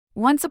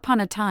Once upon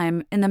a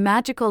time, in the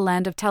magical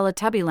land of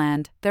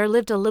Teletubbyland, there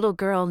lived a little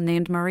girl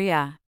named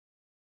Maria.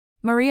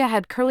 Maria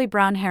had curly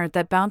brown hair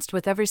that bounced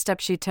with every step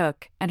she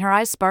took, and her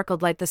eyes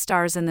sparkled like the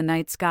stars in the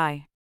night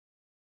sky.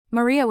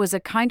 Maria was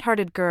a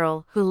kind-hearted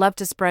girl who loved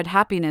to spread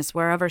happiness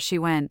wherever she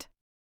went.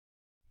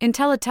 In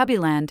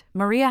Teletubbyland,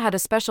 Maria had a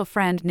special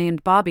friend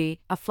named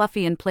Bobby, a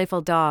fluffy and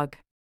playful dog.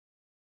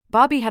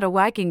 Bobby had a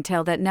wagging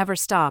tail that never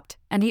stopped,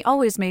 and he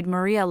always made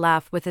Maria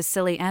laugh with his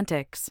silly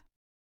antics.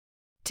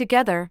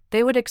 Together,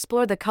 they would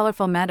explore the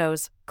colorful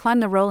meadows, climb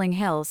the rolling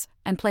hills,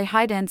 and play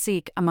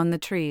hide-and-seek among the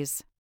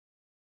trees.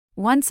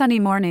 One sunny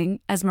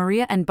morning, as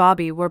Maria and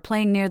Bobby were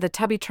playing near the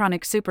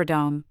Tubbytronic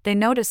Superdome, they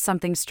noticed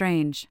something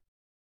strange.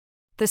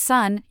 The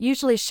sun,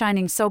 usually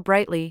shining so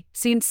brightly,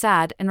 seemed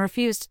sad and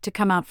refused to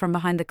come out from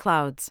behind the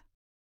clouds.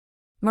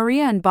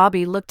 Maria and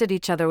Bobby looked at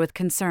each other with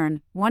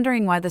concern,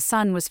 wondering why the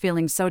sun was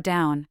feeling so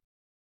down.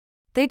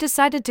 They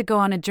decided to go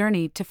on a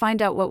journey to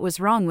find out what was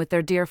wrong with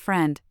their dear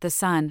friend, the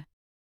sun.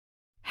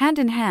 Hand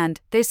in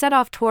hand, they set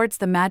off towards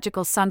the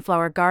magical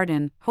sunflower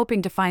garden,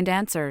 hoping to find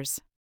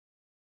answers.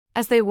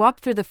 As they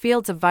walked through the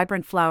fields of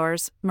vibrant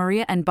flowers,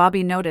 Maria and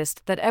Bobby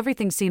noticed that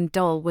everything seemed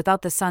dull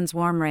without the sun's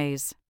warm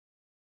rays.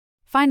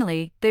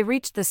 Finally, they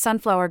reached the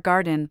sunflower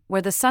garden,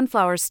 where the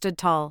sunflowers stood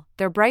tall,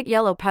 their bright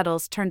yellow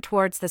petals turned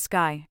towards the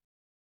sky.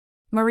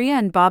 Maria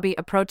and Bobby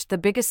approached the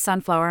biggest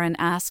sunflower and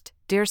asked,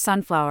 "Dear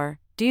sunflower,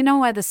 do you know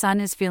why the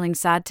sun is feeling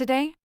sad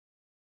today?"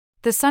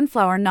 The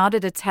sunflower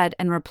nodded its head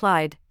and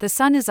replied, "The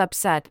sun is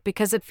upset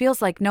because it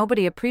feels like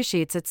nobody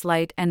appreciates its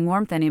light and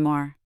warmth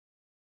anymore.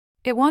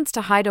 It wants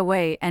to hide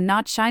away and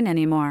not shine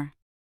anymore."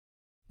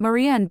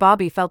 Maria and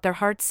Bobby felt their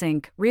hearts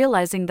sink,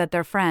 realizing that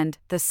their friend,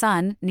 the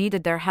sun,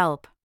 needed their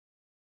help.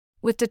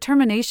 With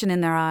determination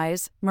in their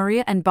eyes,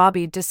 Maria and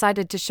Bobby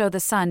decided to show the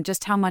sun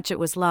just how much it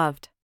was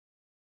loved.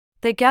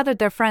 They gathered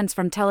their friends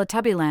from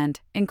Teletubbyland,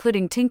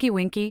 including Tinky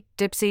Winky,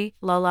 Dipsy,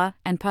 Lola,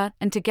 and Pa,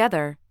 and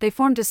together, they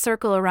formed a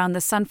circle around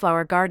the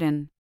sunflower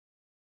garden.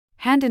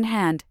 Hand in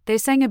hand, they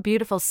sang a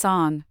beautiful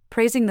song,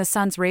 praising the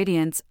sun's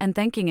radiance and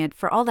thanking it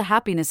for all the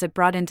happiness it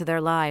brought into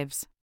their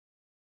lives.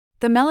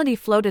 The melody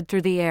floated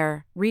through the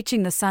air,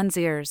 reaching the sun's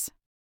ears.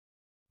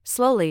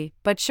 Slowly,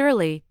 but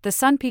surely, the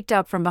sun peeked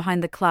out from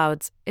behind the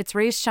clouds, its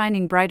rays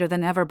shining brighter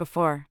than ever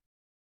before.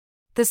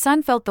 The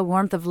sun felt the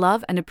warmth of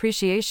love and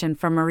appreciation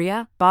from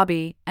Maria,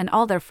 Bobby, and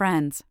all their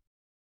friends.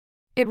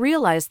 It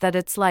realized that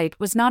its light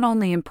was not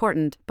only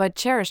important but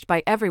cherished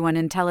by everyone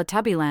in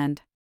Teletubbyland.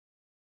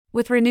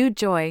 With renewed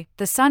joy,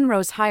 the sun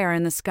rose higher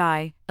in the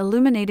sky,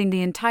 illuminating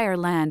the entire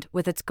land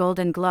with its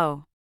golden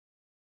glow.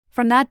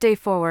 From that day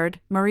forward,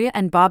 Maria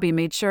and Bobby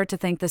made sure to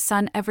thank the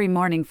sun every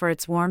morning for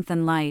its warmth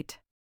and light.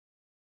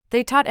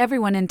 They taught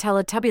everyone in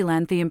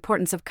Teletubbyland the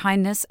importance of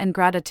kindness and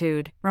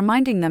gratitude,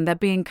 reminding them that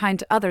being kind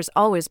to others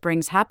always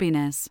brings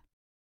happiness.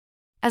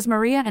 As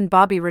Maria and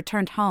Bobby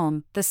returned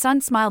home, the sun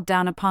smiled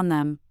down upon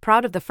them,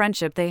 proud of the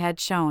friendship they had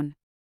shown.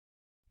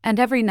 And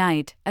every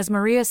night, as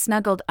Maria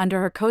snuggled under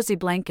her cozy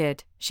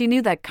blanket, she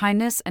knew that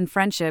kindness and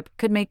friendship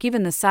could make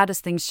even the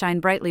saddest things shine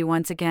brightly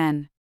once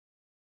again.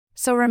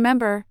 So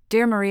remember,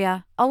 dear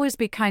Maria, always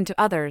be kind to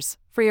others,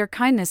 for your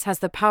kindness has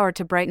the power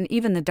to brighten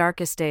even the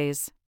darkest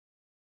days.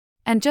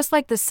 And just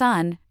like the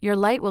sun, your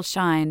light will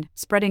shine,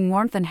 spreading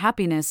warmth and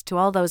happiness to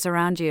all those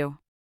around you.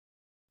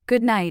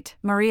 Good night,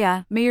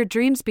 Maria, may your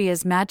dreams be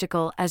as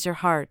magical as your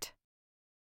heart.